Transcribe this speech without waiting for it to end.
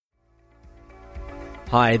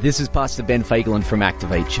Hi, this is Pastor Ben Fagelin from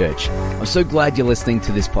Activate Church. I'm so glad you're listening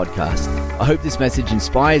to this podcast. I hope this message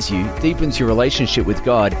inspires you, deepens your relationship with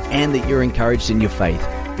God, and that you're encouraged in your faith.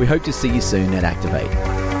 We hope to see you soon at Activate.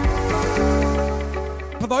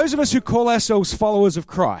 For those of us who call ourselves followers of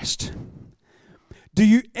Christ, do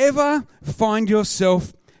you ever find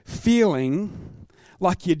yourself feeling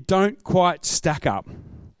like you don't quite stack up?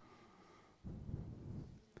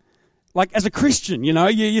 Like as a Christian,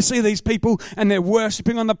 you see these people and they're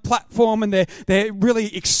worshipping on the platform and they're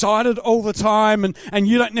really excited all the time and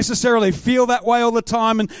you don't necessarily feel that way all the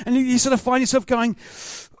time and you sort of find yourself going,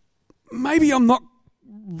 maybe I'm not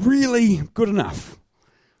really good enough.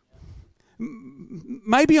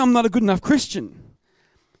 Maybe I'm not a good enough Christian.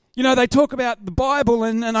 They talk about the Bible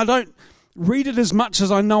and I don't read it as much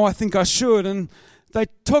as I think I should, and they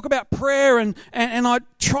talk about prayer and I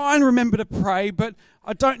try and remember to pray, but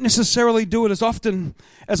I don't necessarily do it as often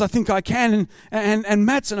as I think I can. And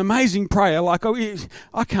Matt's an amazing prayer. I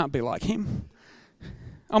can't be like him.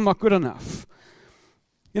 I'm not good enough.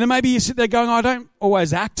 Maybe you sit there going, I don't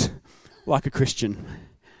always act like a Christian.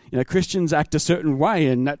 Christians act a certain way,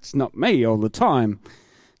 and that's not me all the time.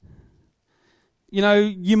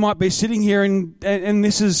 You might be sitting here and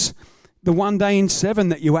this is the one day in 7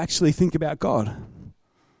 that you actually think about God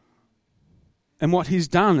and what He's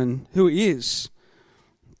done and who He is.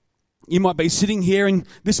 You might be sitting here and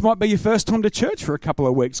this might be your first time to church for a couple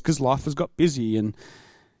of weeks because life has got busy and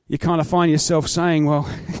you kind of find yourself saying, well,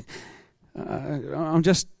 I'm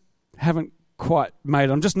just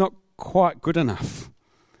not quite good enough.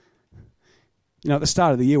 At the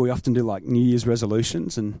start of the year, we often do like New Year's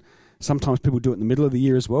resolutions, and sometimes people do it in the middle of the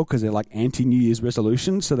year as well because they're like anti-New Year's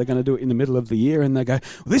resolutions, so they're going to do it in the middle of the year and they go, well,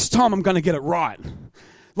 this time I'm going to get it right.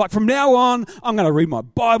 Like from now on, I'm going to read my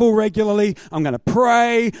Bible regularly. I'm going to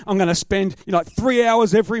pray. I'm going to spend 3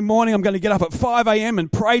 hours every morning. I'm going to get up at 5 a.m. and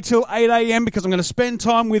pray till 8 a.m. because I'm going to spend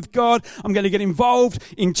time with God. I'm going to get involved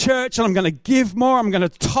in church and I'm going to give more. I'm going to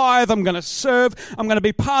tithe. I'm going to serve. I'm going to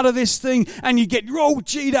be part of this thing. And you get all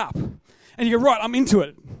G'd up. And you go, right, I'm into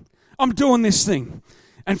it. I'm doing this thing.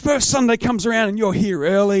 And first Sunday comes around and you're here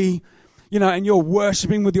early, and you're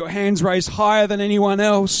worshiping with your hands raised higher than anyone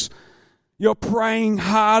else. You're praying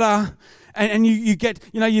harder, and you get,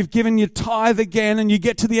 you've given your tithe again, and you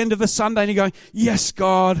get to the end of the Sunday and you go, yes,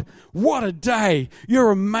 God, what a day. You're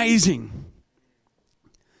amazing.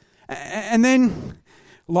 And then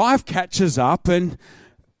life catches up and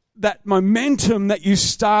that momentum that you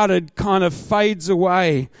started kind of fades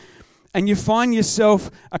away, and you find yourself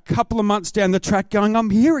a couple of months down the track going, I'm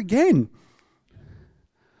here again.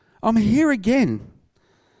 I'm here again.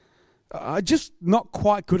 I'm just not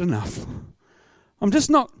quite good enough. I'm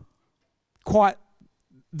just not quite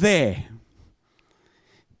there.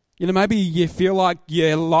 Maybe you feel like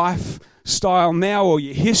your lifestyle now or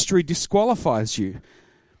your history disqualifies you.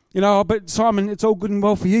 But Simon, it's all good and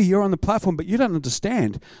well for you. You're on the platform, but you don't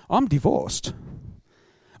understand. I'm divorced.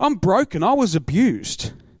 I'm broken. I was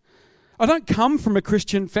abused. I don't come from a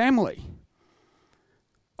Christian family.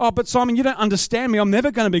 Oh, but Simon, you don't understand me. I'm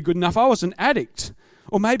never going to be good enough. I was an addict.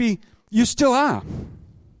 Or maybe you still are.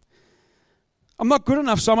 I'm not good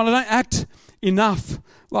enough, Simon. I don't act enough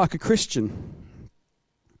like a Christian.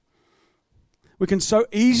 We can so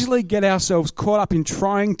easily get ourselves caught up in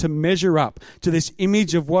trying to measure up to this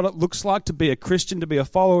image of what it looks like to be a Christian, to be a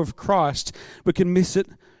follower of Christ. We can miss it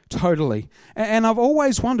totally. And I've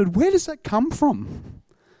always wondered, where does that come from?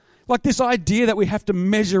 Like this idea that we have to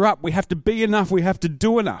measure up, we have to be enough, we have to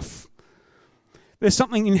do enough. There's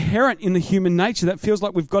something inherent in the human nature that feels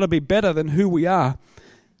like we've got to be better than who we are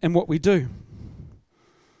and what we do.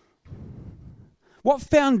 What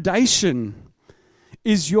foundation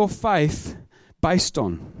is your faith based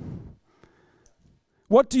on?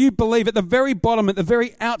 What do you believe at the very bottom, at the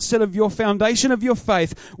very outset of your foundation of your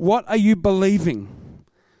faith? What are you believing?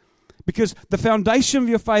 Because the foundation of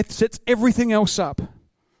your faith sets everything else up.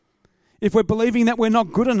 If we're believing that we're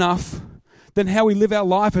not good enough, then how we live our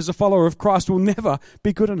life as a follower of Christ will never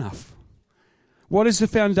be good enough. What is the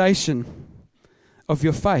foundation of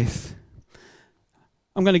your faith?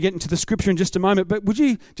 I'm going to get into the scripture in just a moment, but would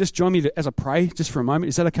you just join me as I pray just for a moment?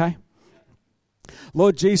 Is that okay?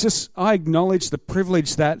 Lord Jesus, I acknowledge the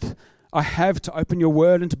privilege that I have to open your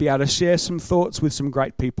word and to be able to share some thoughts with some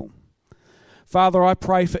great people. Father, I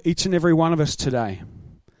pray for each and every one of us today.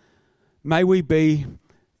 May we be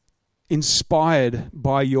inspired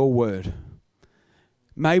by your word.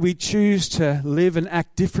 May we choose to live and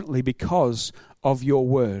act differently because of your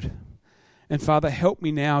word. And Father, help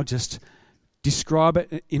me now just describe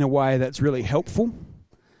it in a way that's really helpful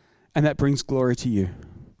and that brings glory to you.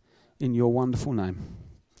 In your wonderful name.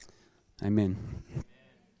 Amen.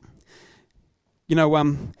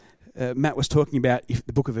 Matt was talking about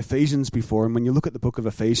the book of Ephesians before, and when you look at the book of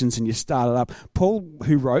Ephesians and you start it up, Paul,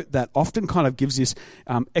 who wrote that, often kind of gives this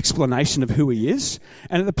explanation of who he is.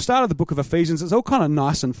 And at the start of the book of Ephesians, it's all kind of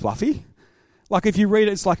nice and fluffy. Like if you read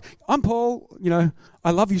it, it's like, I'm Paul,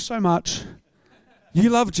 I love you so much. You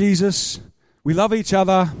love Jesus. We love each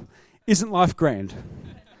other. Isn't life grand?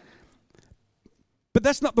 But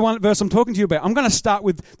that's not the one verse I'm talking to you about. I'm going to start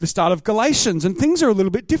with the start of Galatians, and things are a little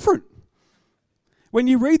bit different. When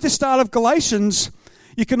you read the start of Galatians,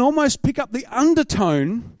 you can almost pick up the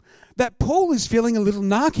undertone that Paul is feeling a little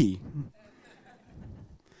narky.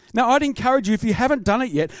 Now, I'd encourage you, if you haven't done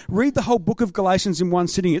it yet, read the whole book of Galatians in one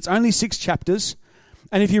sitting. It's only 6 chapters.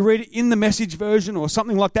 And if you read it in the Message version or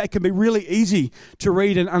something like that, it can be really easy to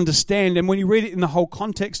read and understand. And when you read it in the whole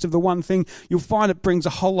context of the one thing, you'll find it brings a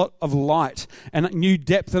whole lot of light and new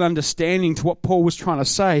depth and understanding to what Paul was trying to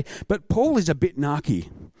say. But Paul is a bit narky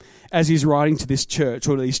as he's writing to this church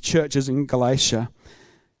or to these churches in Galatia.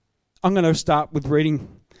 I'm going to start with reading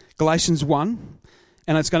Galatians 1,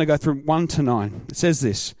 and it's going to go through 1 to 9. It says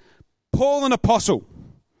this: Paul, an apostle,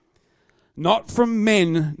 not from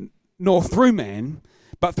men nor through man,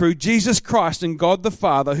 but through Jesus Christ and God the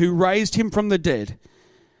Father, who raised him from the dead,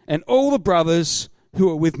 and all the brothers who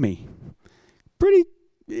are with me.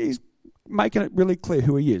 He's making it really clear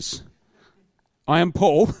who he is. I am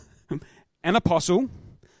Paul, an apostle,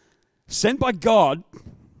 sent by God,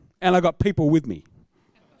 and I got people with me.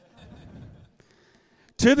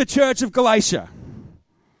 To the church of Galatia,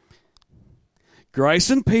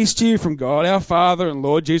 grace and peace to you from God our Father and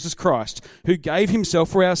Lord Jesus Christ, who gave himself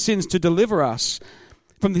for our sins to deliver us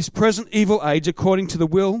from this present evil age according to the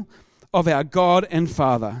will of our God and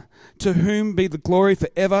Father, to whom be the glory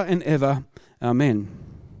forever and ever. Amen.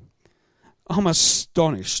 I'm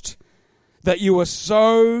astonished that you are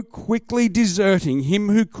so quickly deserting him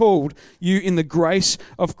who called you in the grace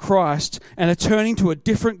of Christ and are turning to a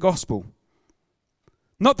different gospel.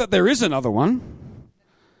 Not that there is another one,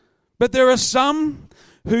 but there are some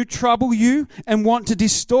who trouble you and want to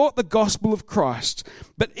distort the gospel of Christ.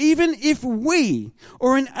 But even if we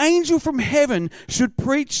or an angel from heaven should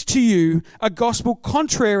preach to you a gospel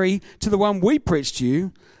contrary to the one we preach to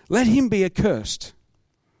you, let him be accursed.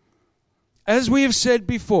 As we have said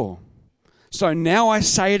before, so now I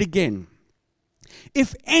say it again.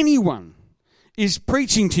 If anyone is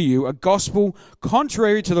preaching to you a gospel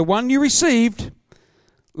contrary to the one you received,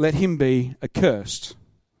 let him be accursed.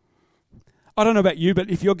 I don't know about you,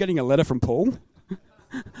 but if you're getting a letter from Paul,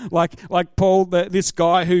 like Paul, this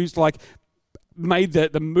guy who's made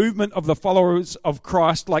the movement of the followers of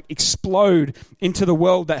Christ explode into the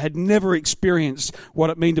world that had never experienced what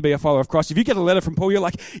it meant to be a follower of Christ. If you get a letter from Paul, you're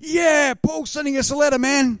like, yeah, Paul's sending us a letter,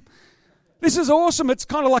 man. This is awesome. It's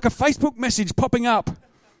kind of like a Facebook message popping up,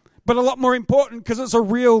 but a lot more important because it's a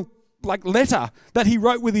real letter that he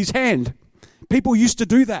wrote with his hand. People used to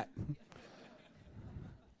do that.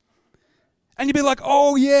 And you'd be like,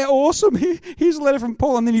 oh yeah, awesome. Here's a letter from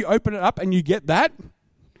Paul. And then you open it up and you get that.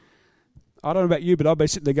 I don't know about you, but I'll be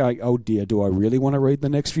sitting there going, oh dear, do I really want to read the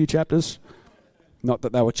next few chapters? Not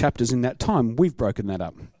that there were chapters in that time. We've broken that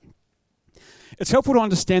up. It's helpful to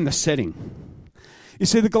understand the setting. You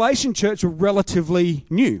see, the Galatian church were relatively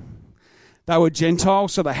new. They were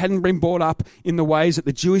Gentiles, so they hadn't been brought up in the ways that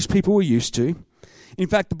the Jewish people were used to. In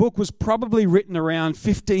fact, the book was probably written around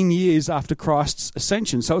 15 years after Christ's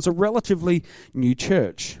ascension, so it's a relatively new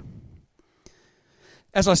church.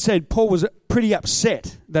 As I said, Paul was pretty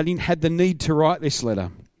upset that he had the need to write this letter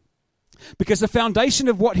because the foundation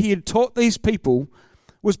of what he had taught these people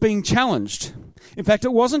was being challenged. In fact,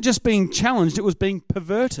 it wasn't just being challenged, it was being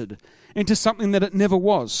perverted into something that it never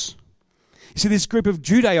was. You see, this group of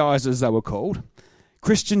Judaizers, they were called,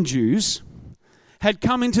 Christian Jews, had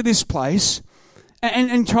come into this place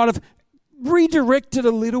and tried to redirected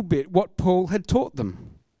a little bit what Paul had taught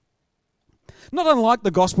them. Not unlike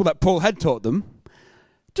the gospel that Paul had taught them,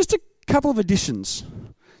 just a couple of additions,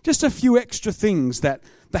 just a few extra things that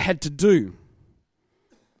they had to do.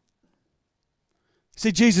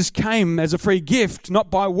 See, Jesus came as a free gift,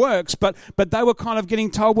 not by works, but they were kind of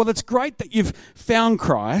getting told, well, it's great that you've found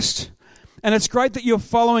Christ, and it's great that you're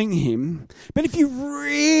following him, but if you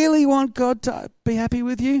really want God to be happy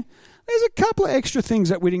with you, there's a couple of extra things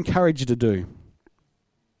that we'd encourage you to do.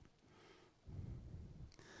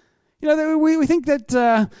 We think that,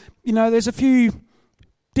 there's a few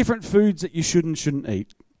different foods that you should and shouldn't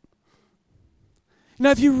eat.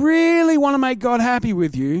 If you really want to make God happy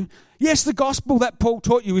with you, yes, the gospel that Paul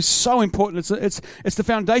taught you is so important. It's the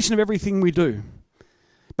foundation of everything we do.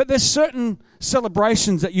 But there's certain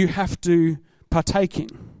celebrations that you have to partake in.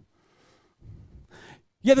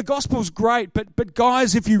 Yeah, the gospel's great, but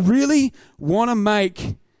guys, if you really want to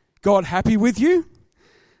make God happy with you,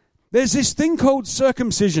 there's this thing called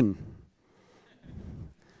circumcision.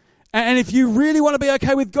 And if you really want to be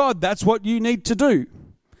okay with God, that's what you need to do.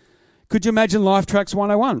 Could you imagine Life Tracks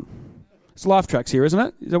 101? It's Life Tracks here, isn't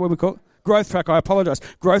it? Is that what we call it? Growth Track, I apologise.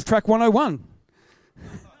 Growth Track 101.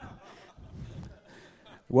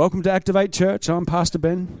 Welcome to Activate Church. I'm Pastor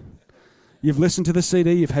Ben. You've listened to the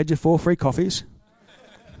CD. You've had your 4 free coffees.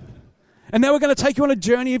 And now we're going to take you on a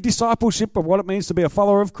journey of discipleship of what it means to be a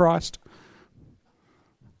follower of Christ.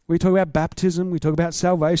 We talk about baptism. We talk about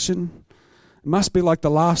salvation. It must be like the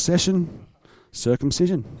last session,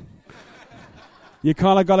 circumcision. You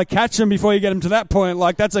kind of got to catch them before you get them to that point.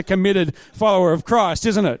 Like, that's a committed follower of Christ,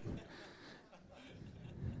 isn't it?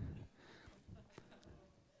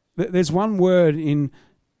 There's one word in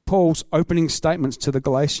Paul's opening statements to the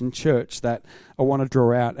Galatian church that I want to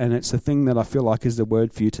draw out, and it's the thing that I feel like is the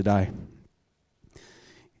word for you today.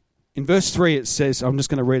 In verse 3 it says, I'm just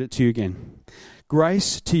going to read it to you again.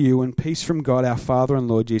 Grace to you and peace from God our Father and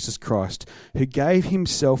Lord Jesus Christ, who gave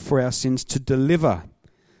himself for our sins to deliver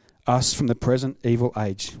us from the present evil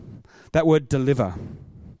age. That word deliver,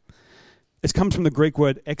 it comes from the Greek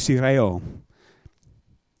word exireo,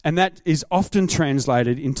 and that is often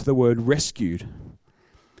translated into the word rescued.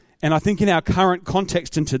 And I think in our current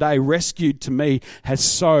context and today, rescued to me has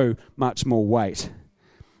so much more weight.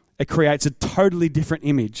 It creates a totally different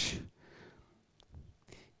image.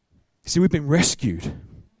 See, we've been rescued.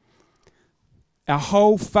 Our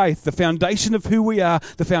whole faith, the foundation of who we are,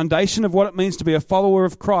 the foundation of what it means to be a follower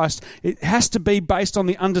of Christ, it has to be based on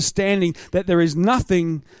the understanding that there is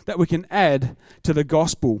nothing that we can add to the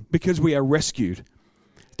gospel because we are rescued.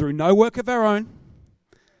 Through no work of our own,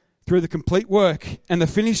 through the complete work and the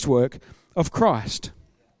finished work of Christ.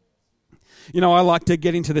 You know, I like to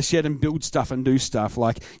get into the shed and build stuff and do stuff.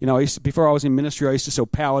 Like, you know, before I was in ministry, I used to sell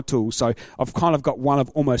power tools. So I've kind of got one of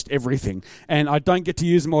almost everything. And I don't get to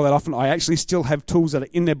use them all that often. I actually still have tools that are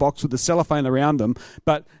in their box with the cellophane around them.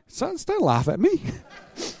 But so don't laugh at me.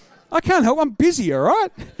 I can't help. I'm busy, all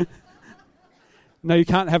right? No, you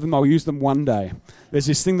can't have them. I'll use them one day. There's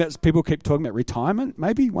this thing that people keep talking about, retirement,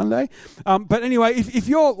 maybe one day. But anyway, if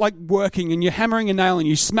you're like working and you're hammering a nail and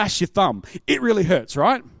you smash your thumb, it really hurts,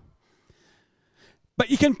 right? But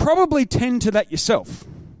you can probably tend to that yourself.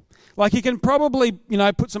 Like you can probably, you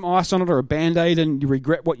know, put some ice on it or a Band-Aid and you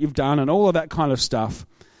regret what you've done and all of that kind of stuff.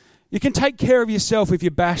 You can take care of yourself if you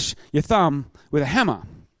bash your thumb with a hammer.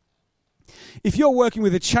 If you're working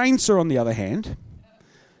with a chainsaw, on the other hand,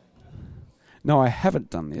 no, I haven't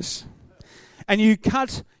done this, and you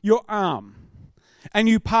cut your arm and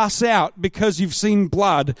you pass out because you've seen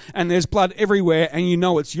blood and there's blood everywhere and you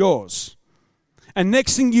know it's yours. And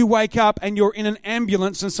next thing you wake up and you're in an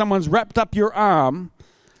ambulance and someone's wrapped up your arm,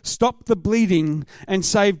 stopped the bleeding and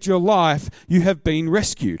saved your life, you have been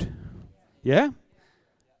rescued. Yeah?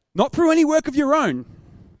 Not through any work of your own.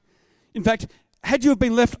 In fact, had you have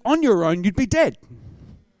been left on your own, you'd be dead.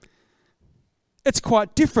 It's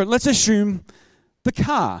quite different. Let's assume the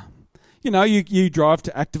car. You know, you drive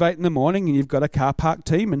to Activate in the morning and you've got a car park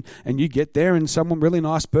team and you get there and someone really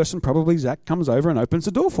nice person, probably Zach, comes over and opens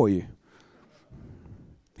the door for you.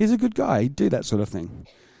 He's a good guy. He'd do that sort of thing.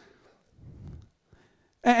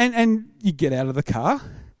 And you get out of the car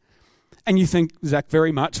and you thank Zach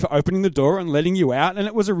very much for opening the door and letting you out, and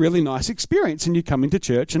it was a really nice experience, and you come into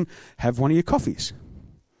church and have one of your coffees.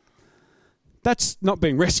 That's not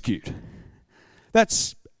being rescued.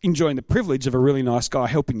 That's enjoying the privilege of a really nice guy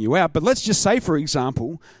helping you out. But let's just say, for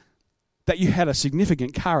example, that you had a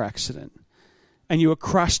significant car accident and you were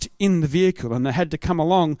crushed in the vehicle and they had to come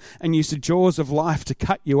along and use the jaws of life to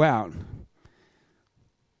cut you out.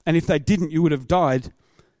 And if they didn't, you would have died.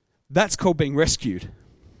 That's called being rescued.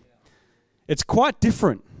 It's quite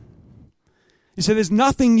different. You see, there's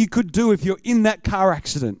nothing you could do if you're in that car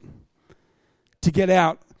accident to get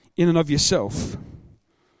out in and of yourself.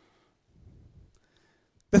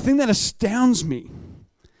 The thing that astounds me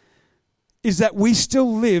is that we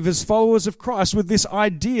still live as followers of Christ with this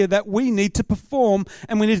idea that we need to perform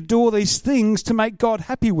and we need to do all these things to make God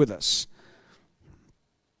happy with us.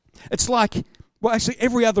 It's like, well, actually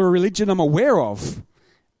every other religion I'm aware of,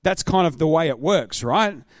 that's kind of the way it works,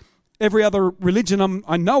 right? Every other religion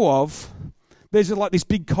I know of, there's like this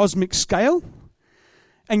big cosmic scale.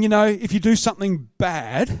 And you know, if you do something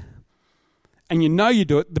bad and you know you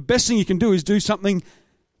do it, the best thing you can do is do something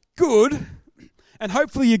good, and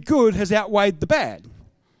hopefully your good has outweighed the bad.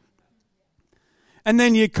 And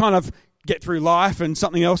then you kind of get through life and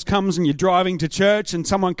something else comes and you're driving to church and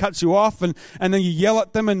someone cuts you off and then you yell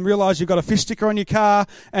at them and realise you've got a fish sticker on your car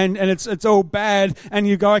and it's all bad and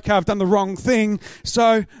you go, okay, I've done the wrong thing,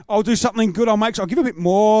 so I'll do something good. I'll give a bit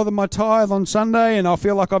more than my tithe on Sunday and I'll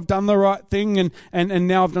feel like I've done the right thing and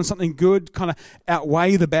now I've done something good, kind of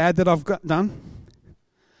outweigh the bad that I've done.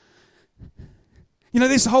 You know,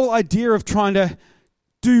 this whole idea of trying to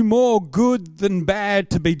do more good than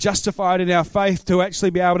bad to be justified in our faith, to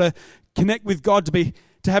actually be able to connect with God,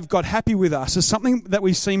 to have God happy with us, is something that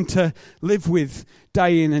we seem to live with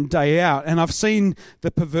day in and day out. And I've seen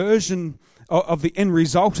the perversion of the end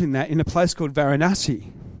result in that in a place called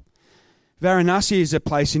Varanasi. Varanasi is a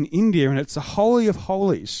place in India, and it's the Holy of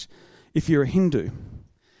Holies if you're a Hindu.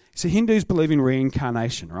 So Hindus believe in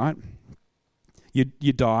reincarnation, right?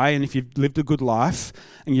 You die, and if you've lived a good life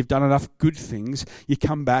and you've done enough good things, you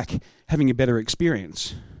come back having a better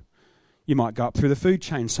experience. You might go up through the food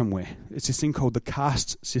chain somewhere. It's this thing called the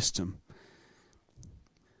caste system.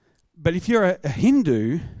 But if you're a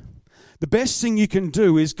Hindu, the best thing you can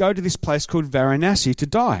do is go to this place called Varanasi to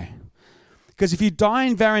die. Because if you die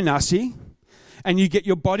in Varanasi and you get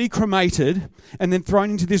your body cremated and then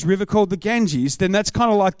thrown into this river called the Ganges, then that's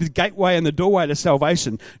kind of like the gateway and the doorway to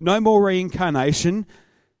salvation. No more reincarnation.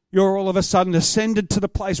 You're all of a sudden ascended to the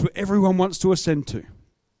place where everyone wants to ascend to.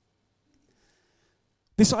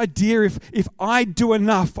 This idea, if I do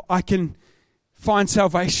enough, I can find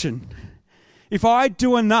salvation. If I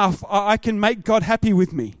do enough, I can make God happy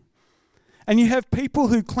with me. And you have people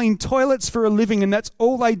who clean toilets for a living and that's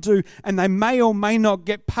all they do, and they may or may not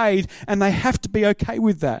get paid, and they have to be okay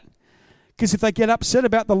with that. Because if they get upset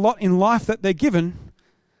about the lot in life that they're given,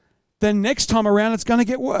 then next time around it's going to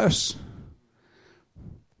get worse.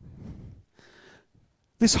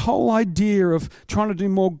 This whole idea of trying to do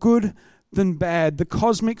more good than bad, the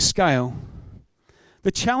cosmic scale.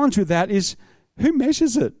 The challenge with that is, who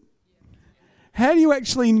measures it? How do you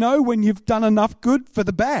actually know when you've done enough good for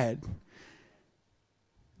the bad?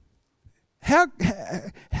 How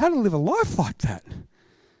to live a life like that?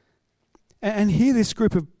 And here this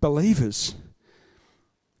group of believers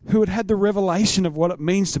who had the revelation of what it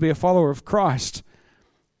means to be a follower of Christ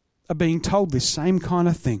are being told this same kind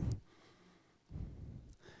of thing.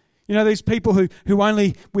 You know, these people who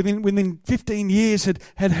only within 15 years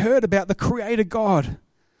had heard about the Creator God.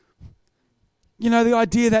 You know, the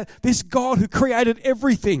idea that this God who created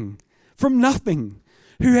everything from nothing,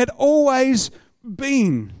 who had always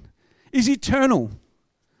been, is eternal,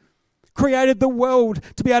 created the world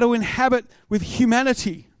to be able to inhabit with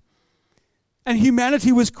humanity. And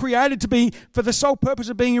humanity was created to be for the sole purpose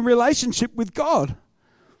of being in relationship with God.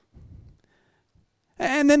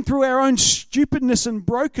 And then through our own stupidness and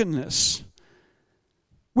brokenness,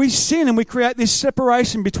 we sin and we create this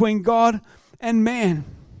separation between God and man.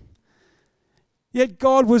 Yet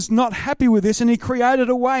God was not happy with this, and he created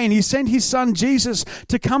a way, and he sent his son Jesus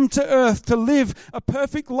to come to earth to live a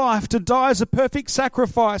perfect life, to die as a perfect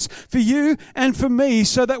sacrifice for you and for me,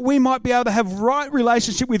 so that we might be able to have right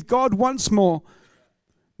relationship with God once more.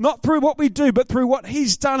 Not through what we do, but through what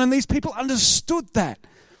he's done. And these people understood that.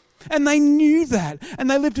 And they knew that,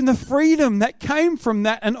 and they lived in the freedom that came from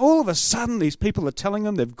that, and all of a sudden these people are telling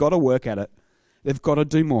them they've got to work at it. They've got to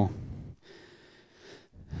do more.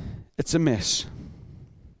 It's a mess.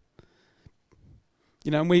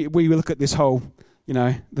 You know, and we look at this whole, you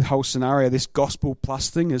know, the whole scenario, this gospel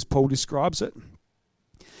plus thing as Paul describes it,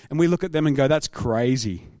 and we look at them and go, that's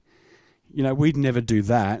crazy. You know, we'd never do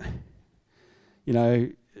that. You know,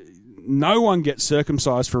 no one gets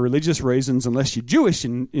circumcised for religious reasons unless you're Jewish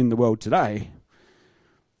in the world today.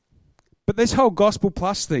 But this whole gospel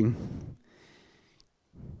plus thing,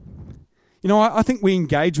 you know, I think we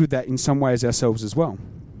engage with that in some ways ourselves as well.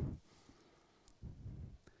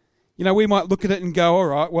 You know, we might look at it and go, all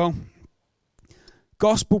right, well,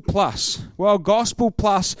 gospel plus. Well, gospel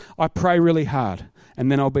plus, I pray really hard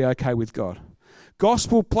and then I'll be okay with God.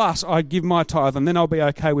 Gospel plus, I give my tithe and then I'll be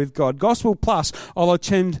okay with God. Gospel plus, I'll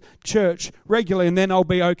attend church regularly and then I'll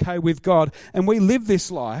be okay with God. And we live this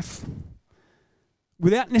life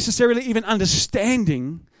without necessarily even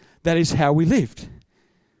understanding that is how we lived.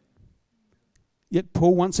 Yet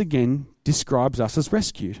Paul once again describes us as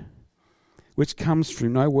rescued, which comes through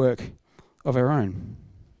no work of our own.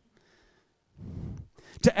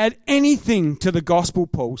 To add anything to the gospel,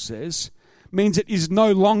 Paul says, means it is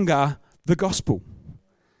no longer the gospel.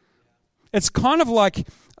 It's kind of like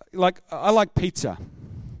I like pizza.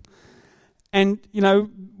 And, you know,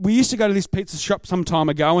 we used to go to this pizza shop some time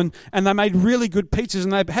ago and they made really good pizzas,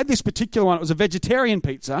 and they had this particular one. It was a vegetarian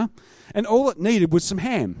pizza, and all it needed was some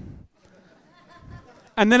ham.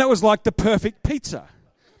 And then it was like the perfect pizza.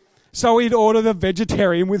 So he'd order the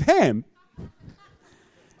vegetarian with ham.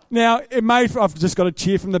 Now, I've just got a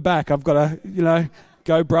cheer from the back. I've got to,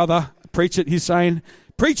 go brother, preach it. He's saying,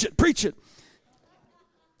 preach it, preach it.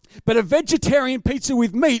 But a vegetarian pizza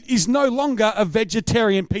with meat is no longer a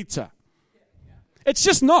vegetarian pizza. It's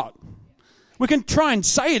just not. We can try and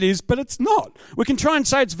say it is, but it's not. We can try and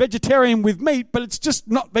say it's vegetarian with meat, but it's just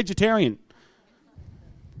not vegetarian.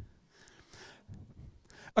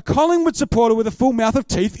 A Collingwood supporter with a full mouth of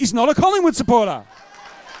teeth is not a Collingwood supporter.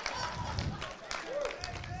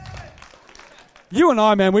 You and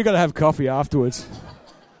I, man, we've got to have coffee afterwards.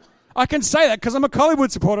 I can say that because I'm a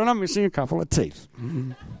Collingwood supporter and I'm missing a couple of teeth.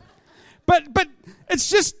 But it's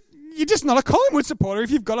just, you're just not a Collingwood supporter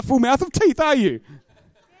if you've got a full mouth of teeth, are you?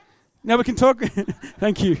 Now we can talk.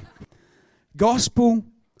 Thank you. Gospel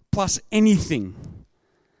plus anything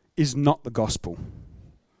is not the gospel.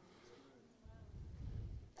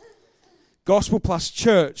 Gospel plus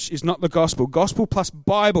church is not the gospel. Gospel plus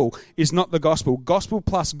Bible is not the gospel. Gospel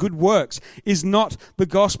plus good works is not the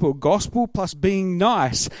gospel. Gospel plus being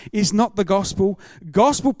nice is not the gospel.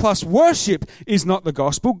 Gospel plus worship is not the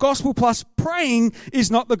gospel. Gospel plus praying is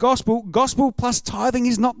not the gospel. Gospel plus tithing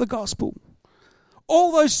is not the gospel.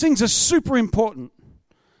 All those things are super important.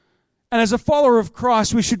 And as a follower of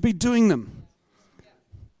Christ, we should be doing them.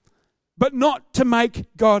 But not to make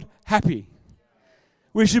God happy.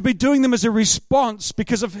 We should be doing them as a response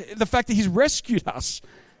because of the fact that He's rescued us.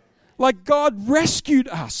 Like God rescued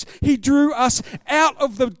us. He drew us out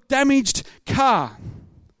of the damaged car.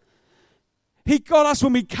 He got us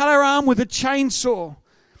when we cut our arm with a chainsaw.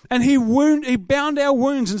 And He bound our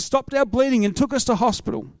wounds and stopped our bleeding and took us to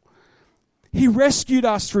hospital. He rescued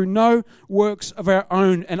us through no works of our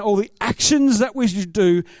own. And all the actions that we should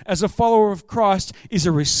do as a follower of Christ is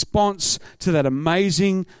a response to that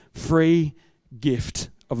amazing free gift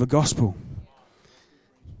of the gospel.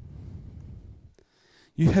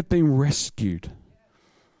 You have been rescued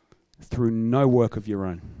through no work of your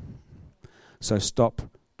own. So stop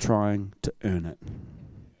trying to earn it.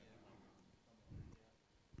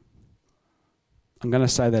 I'm going to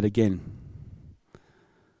say that again.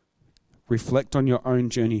 Reflect on your own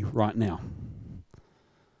journey right now.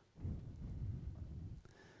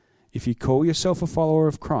 If you call yourself a follower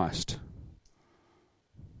of Christ,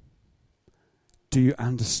 do you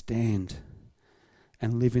understand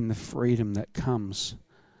and live in the freedom that comes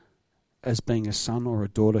as being a son or a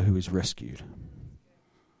daughter who is rescued?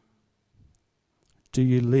 Do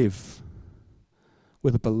you live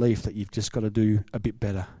with a belief that you've just got to do a bit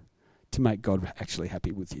better to make God actually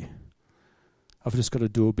happy with you? I've just got to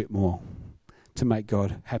do a bit more to make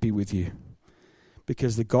God happy with you.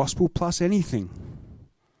 Because the gospel plus anything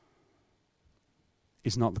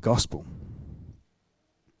is not the gospel.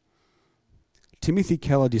 Timothy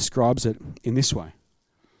Keller describes it in this way.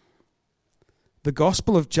 The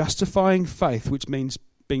gospel of justifying faith, which means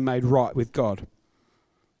being made right with God.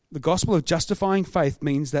 The gospel of justifying faith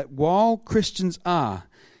means that while Christians are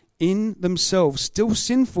in themselves still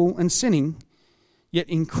sinful and sinning, yet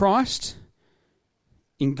in Christ,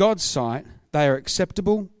 in God's sight, they are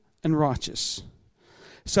acceptable and righteous.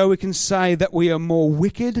 So we can say that we are more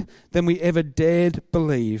wicked than we ever dared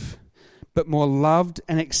believe, but more loved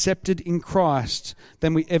and accepted in Christ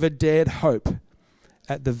than we ever dared hope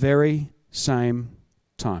at the very same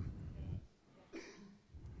time.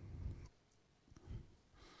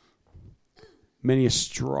 Many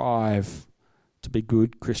strive to be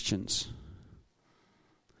good Christians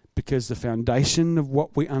because the foundation of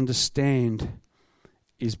what we understand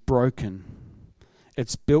is broken.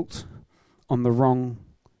 It's built on the wrong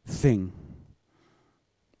thing.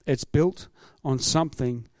 It's built on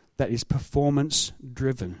something that is performance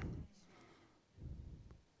driven.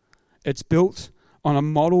 It's built on a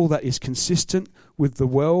model that is consistent with the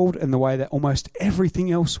world and the way that almost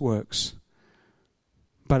everything else works.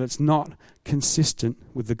 But it's not consistent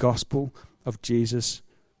with the gospel of Jesus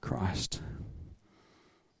Christ.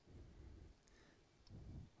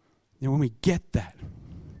 Now, when we get that,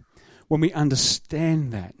 when we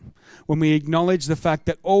understand that, when we acknowledge the fact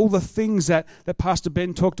that all the things that Pastor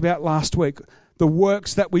Ben talked about last week, the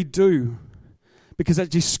works that we do, because that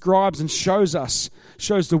describes and shows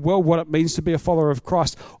the world what it means to be a follower of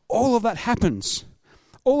Christ. All of that happens.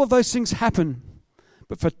 All of those things happen,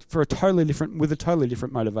 but with a totally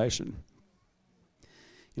different motivation.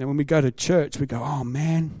 You know, when we go to church, we go, oh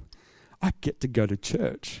man, I get to go to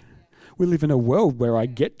church. We live in a world where I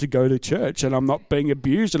get to go to church and I'm not being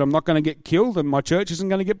abused and I'm not going to get killed and my church isn't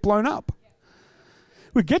going to get blown up.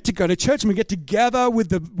 We get to go to church and we get to gather with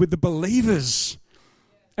the believers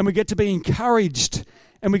and we get to be encouraged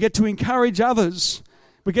and we get to encourage others.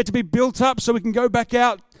 We get to be built up so we can go back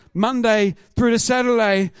out Monday through to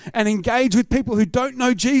Saturday and engage with people who don't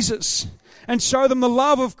know Jesus and show them the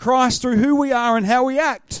love of Christ through who we are and how we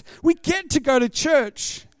act. We get to go to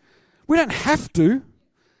church. We don't have to.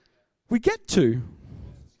 We get to. You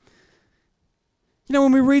know,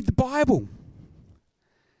 when we read the Bible,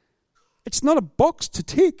 it's not a box to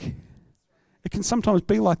tick. It can sometimes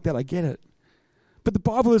be like that, I get it. But the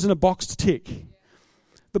Bible isn't a box to tick.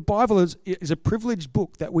 The Bible is a privileged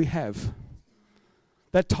book that we have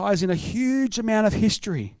that ties in a huge amount of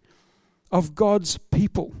history of God's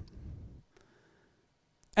people.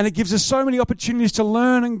 And it gives us so many opportunities to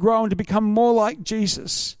learn and grow and to become more like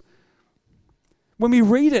Jesus. When we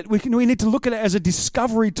read it, we need to look at it as a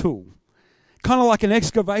discovery tool, kind of like an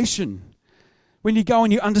excavation. When you go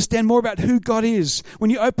and you understand more about who God is, when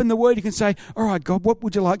you open the Word, you can say, all right, God, what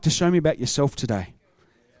would you like to show me about yourself today?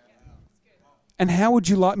 And how would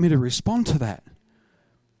you like me to respond to that?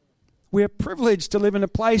 We are privileged to live in a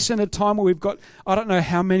place and a time where we've got, I don't know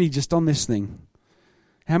how many just on this thing.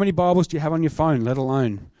 How many Bibles do you have on your phone, let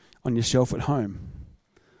alone on your shelf at home?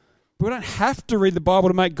 But we don't have to read the Bible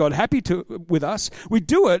to make God happy with us. We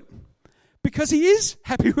do it because He is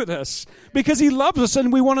happy with us, because He loves us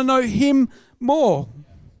and we want to know Him more.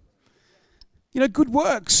 You know, good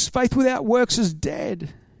works, faith without works is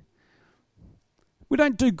dead. We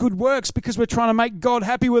don't do good works because we're trying to make God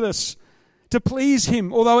happy with us, to please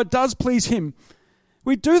Him, although it does please Him.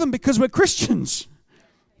 We do them because we're Christians.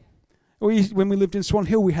 When we lived in Swan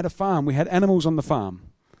Hill, we had a farm. We had animals on the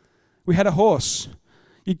farm. We had a horse.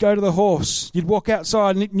 You'd go to the horse. You'd walk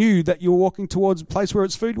outside and it knew that you were walking towards a place where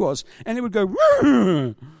its food was. And it would go,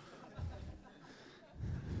 "Rrr."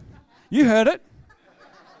 You heard it.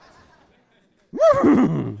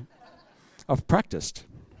 "Rrr." I've practiced.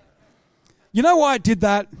 You know why it did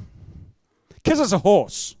that? Because it's a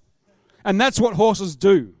horse. And that's what horses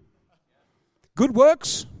do. Good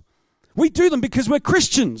works, we do them because we're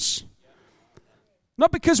Christians.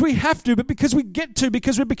 Not because we have to, but because we get to,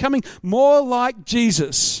 because we're becoming more like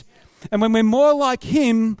Jesus. And when we're more like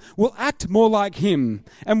Him, we'll act more like Him.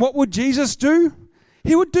 And what would Jesus do?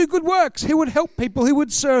 He would do good works. He would help people. He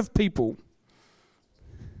would serve people.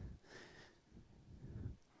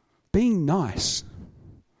 Being nice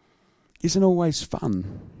isn't always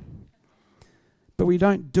fun. But we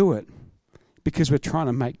don't do it because we're trying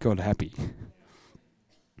to make God happy.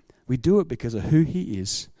 We do it because of who He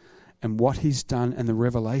is and what He's done and the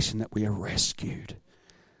revelation that we are rescued.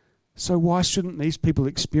 So why shouldn't these people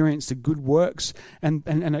experience the good works and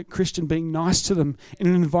a Christian being nice to them in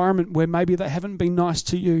an environment where maybe they haven't been nice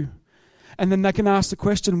to you? And then they can ask the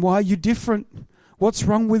question, why are you different? What's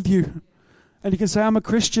wrong with you? And you can say, I'm a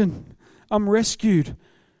Christian. I'm rescued.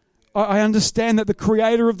 I understand that the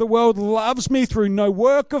Creator of the world loves me through no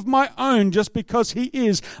work of my own just because He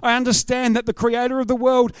is. I understand that the Creator of the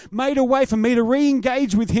world made a way for me to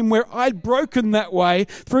re-engage with Him where I'd broken that way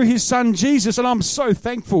through His Son Jesus, and I'm so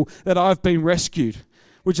thankful that I've been rescued.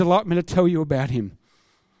 Would you like me to tell you about Him?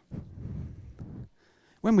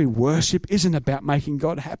 When we worship, isn't about making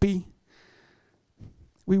God happy.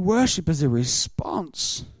 We worship as a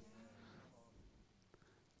response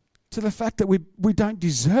to the fact that we don't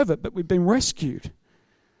deserve it, but we've been rescued.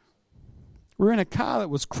 We're in a car that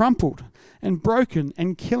was crumpled and broken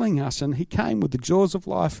and killing us, and He came with the jaws of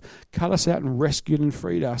life, cut us out and rescued and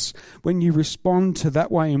freed us. When you respond to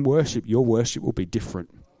that way in worship, your worship will be different.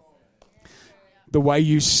 The way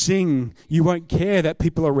you sing, you won't care that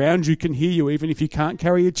people around you can hear you even if you can't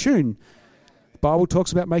carry a tune. The Bible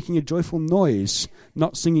talks about making a joyful noise,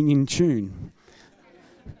 not singing in tune.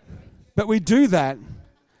 But we do that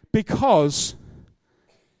because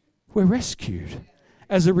we're rescued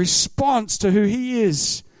as a response to who He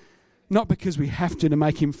is, not because we have to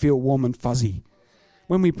make Him feel warm and fuzzy.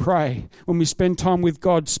 When we pray, when we spend time with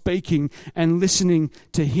God speaking and listening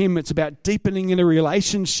to Him, it's about deepening in a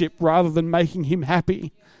relationship rather than making Him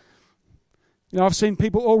happy. You know, I've seen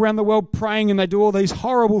people all around the world praying and they do all these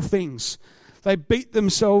horrible things. They beat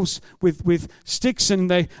themselves with sticks,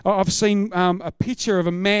 and I've seen a picture of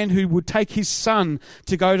a man who would take his son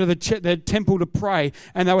to go to the temple to pray,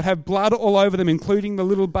 and they would have blood all over them, including the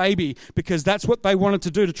little baby, because that's what they wanted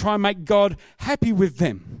to do, to try and make God happy with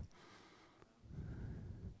them.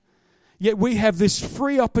 Yet we have this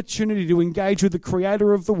free opportunity to engage with the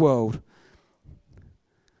Creator of the world,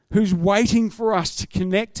 who's waiting for us to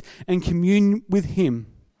connect and commune with Him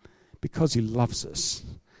because He loves us.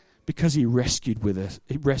 Because He rescued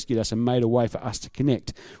us and made a way for us to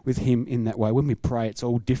connect with Him in that way. When we pray, it's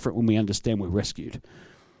all different when we understand we're rescued.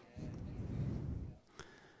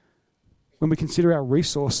 When we consider our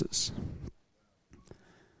resources,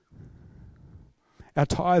 our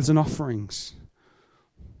tithes and offerings,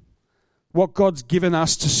 what God's given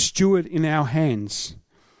us to steward in our hands.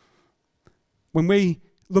 When we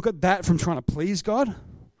look at that from trying to please God,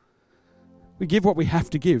 we give what we have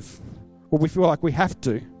to give, what we feel like we have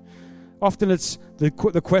to. Often it's the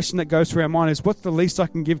question that goes through our mind is, what's the least I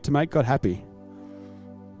can give to make God happy?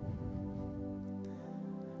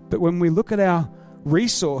 But when we look at our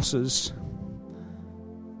resources,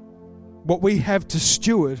 what we have to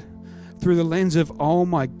steward through the lens of, oh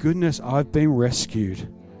my goodness, I've been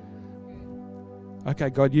rescued.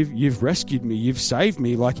 Okay, God, you've rescued me. You've saved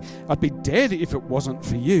me. Like, I'd be dead if it wasn't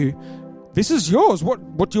for you. This is yours. What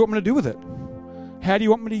do you want me to do with it? How do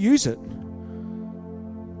you want me to use it?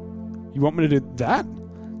 You want me to do that?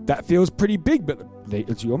 That feels pretty big, but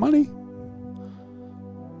it's your money.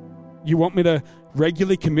 You want me to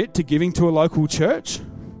regularly commit to giving to a local church?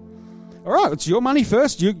 All right, it's your money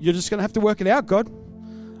first. You're just going to have to work it out, God.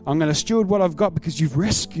 I'm going to steward what I've got because you've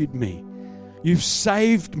rescued me. You've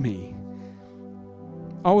saved me.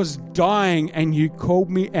 I was dying and you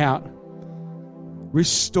called me out,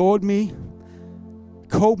 restored me,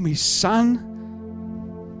 called me son,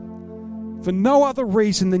 for no other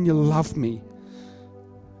reason than you love me.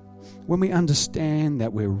 When we understand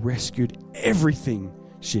that we're rescued, everything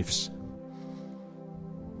shifts.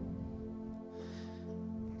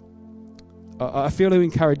 I feel to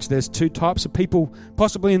encourage, there's two types of people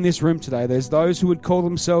possibly in this room today. There's those who would call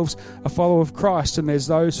themselves a follower of Christ, and there's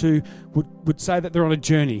those who would say that they're on a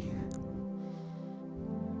journey.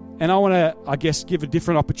 And I want to, I guess, give a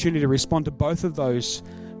different opportunity to respond to both of those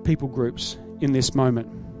people groups in this moment.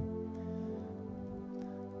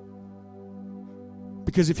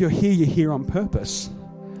 Because if you're here, you're here on purpose.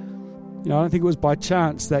 I don't think it was by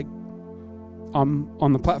chance that I'm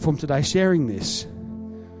on the platform today sharing this.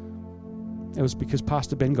 It was because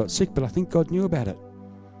Pastor Ben got sick, but I think God knew about it.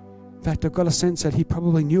 In fact, I've got a sense that he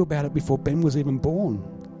probably knew about it before Ben was even born.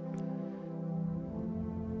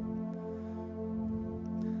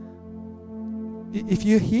 If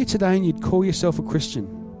you're here today and you'd call yourself a Christian,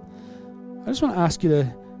 I just want to ask you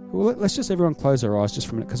to, let's just everyone close our eyes just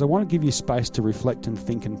for a minute, because I want to give you space to reflect and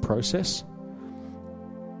think and process.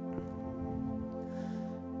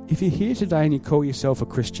 If you're here today and you call yourself a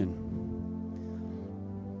Christian,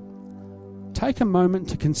 take a moment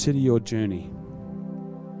to consider your journey.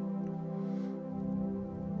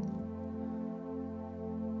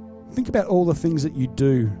 Think about all the things that you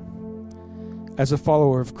do as a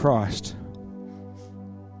follower of Christ.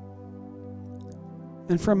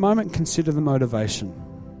 And for a moment, consider the motivation.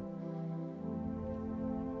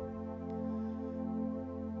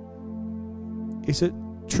 Is it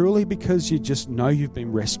truly because you just know you've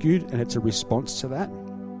been rescued and it's a response to that?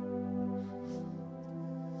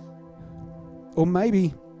 Or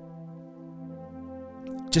maybe,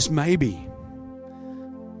 just maybe,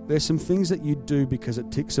 there's some things that you do because it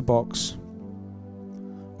ticks a box,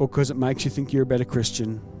 or because it makes you think you're a better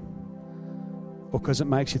Christian, or because it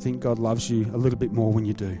makes you think God loves you a little bit more when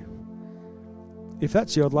you do. If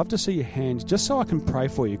that's you, I'd love to see your hand, just so I can pray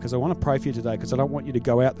for you, because I want to pray for you today, because I don't want you to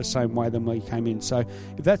go out the same way than we came in. So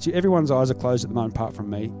if that's you, everyone's eyes are closed at the moment apart from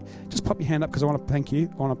me. Just pop your hand up, because I want to thank you.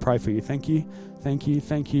 I want to pray for you. Thank you, thank you,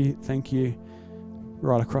 thank you, thank you.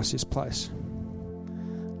 Right across this place.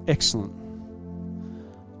 Excellent.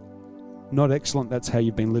 Not excellent, that's how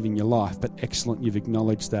you've been living your life, but excellent, you've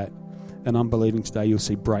acknowledged that. And I'm believing today you'll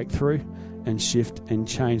see breakthrough and shift and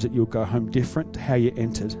change, that you'll go home different to how you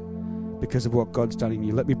entered because of what God's done in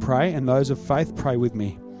you. Let me pray, and those of faith, pray with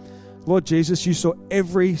me. Lord Jesus, you saw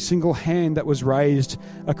every single hand that was raised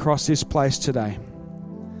across this place today.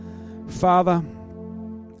 Father,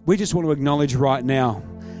 we just want to acknowledge right now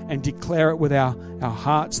and declare it with our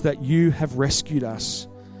hearts that you have rescued us,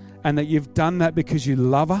 and that you've done that because you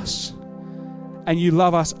love us, and you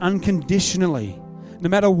love us unconditionally, no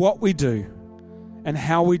matter what we do and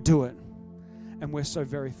how we do it. And we're so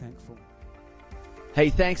very thankful. Hey,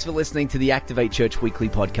 thanks for listening to the Activate Church Weekly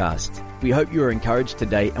Podcast. We hope you were encouraged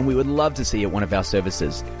today, and we would love to see you at one of our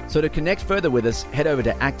services. So to connect further with us, head over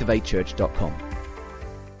to activatechurch.com.